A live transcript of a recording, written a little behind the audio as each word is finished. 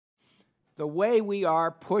the way we are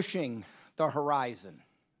pushing the horizon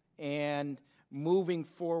and moving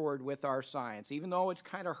forward with our science, even though it's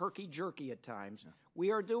kind of herky-jerky at times, we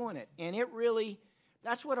are doing it. And it really,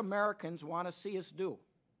 that's what Americans want to see us do.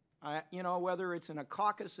 You know, whether it's in a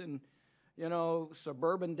caucus in, you know,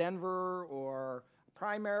 suburban Denver or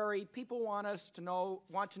primary, people want to know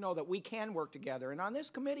that we can work together. And on this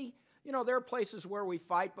committee, you know, there are places where we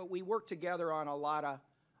fight, but we work together on a lot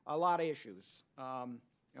of issues.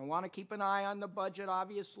 And want to keep an eye on the budget,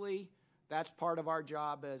 obviously. That's part of our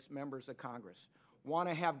job as members of Congress. Want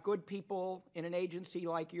to have good people in an agency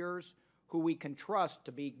like yours who we can trust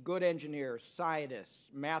to be good engineers,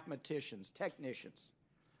 scientists, mathematicians, technicians,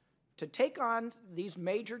 to take on these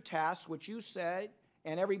major tasks, which you said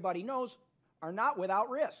and everybody knows are not without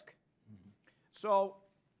risk. So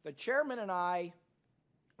the chairman and I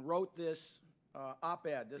wrote this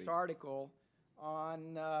op-ed, this article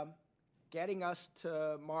on getting us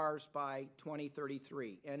to Mars by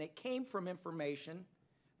 2033. And it came from information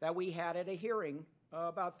that we had at a hearing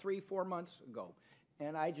about 3-4 months ago.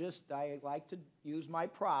 And I like to use my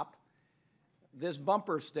prop, this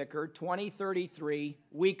bumper sticker, 2033,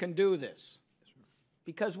 we can do this.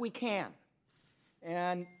 Because we can.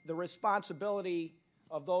 And the responsibility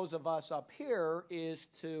of those of us up here is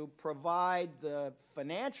to provide the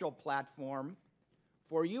financial platform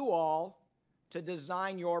for you all to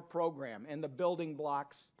design your program and the building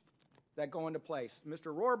blocks that go into place.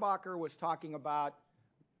 Mr. Rohrabacher was talking about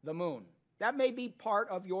the moon. That may be part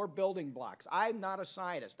of your building blocks. I'm not a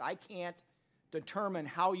scientist. I can't determine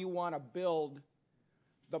how you want to build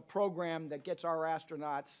the program that gets our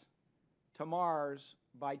astronauts to Mars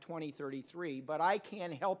by 2033, but I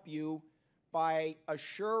can help you by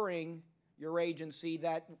assuring your agency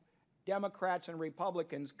that Democrats and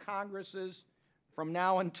Republicans, Congresses, from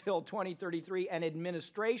now until 2033 and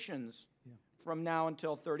administrations from now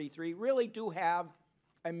until 33 really do have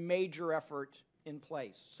a major effort in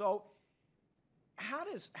place. So how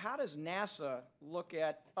does NASA look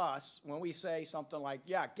at us when we say something like,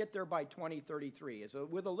 yeah, get there by 2033? Is it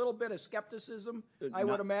with a little bit of skepticism, I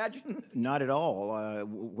would imagine? Not at all.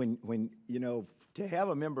 When you know, to have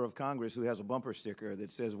a member of Congress who has a bumper sticker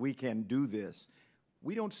that says we can do this,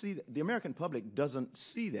 we don't see that. The American public doesn't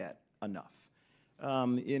see that enough.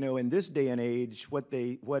 You know, in this day and age, what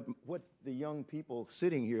the young people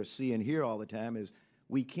sitting here see and hear all the time is,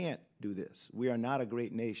 we can't do this. We are not a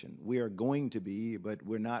great nation. We are going to be, but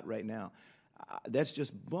we're not right now. That's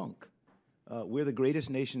just bunk. We're the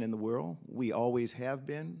greatest nation in the world. We always have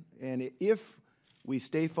been. And if we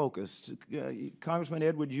stay focused, Congressman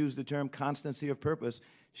Edwards used the term constancy of purpose.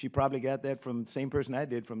 She probably got that from the same person I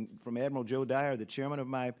did, from Admiral Joe Dyer, the chairman of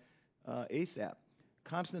my ASAP.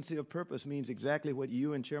 Constancy of purpose means exactly what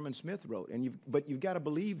you and Chairman Smith wrote, but you've got to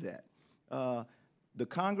believe that. The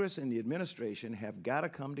Congress and the administration have got to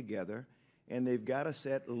come together, and they've got to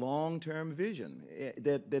set long-term vision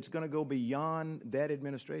that's going to go beyond that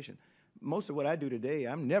administration. Most of what I do today,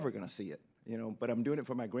 I'm never going to see it, you know, but I'm doing it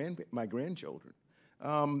for my grandchildren.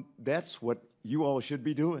 That's what you all should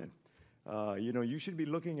be doing. You know, you should be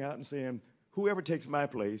looking out and saying, whoever takes my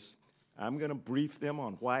place, I'm going to brief them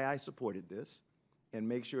on why I supported this and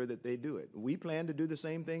make sure that they do it. We plan to do the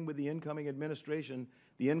same thing with the incoming administration,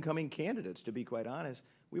 the incoming candidates, to be quite honest.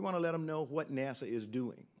 We want to let them know what NASA is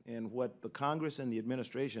doing and what the Congress and the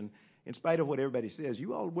administration, in spite of what everybody says,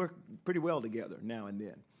 you all work pretty well together now and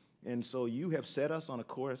then. And so you have set us on a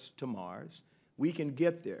course to Mars. We can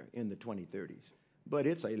get there in the 2030s. But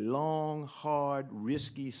it's a long, hard,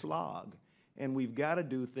 risky slog. And we've got to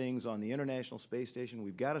do things on the International Space Station.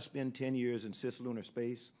 We've got to spend 10 years in cislunar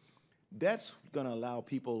space. That's going to allow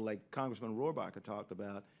people like Congressman Rohrabacher talked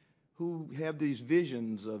about, who have these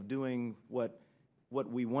visions of doing what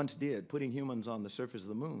we once did, putting humans on the surface of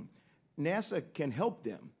the moon. NASA can help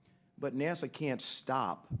them, but NASA can't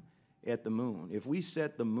stop at the moon. If we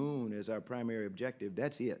set the moon as our primary objective,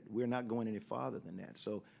 that's it. We're not going any farther than that.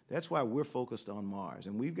 So that's why we're focused on Mars.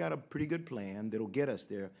 And we've got a pretty good plan that'll get us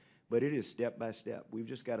there, but it is step by step. We've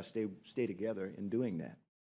just got to stay together in doing that.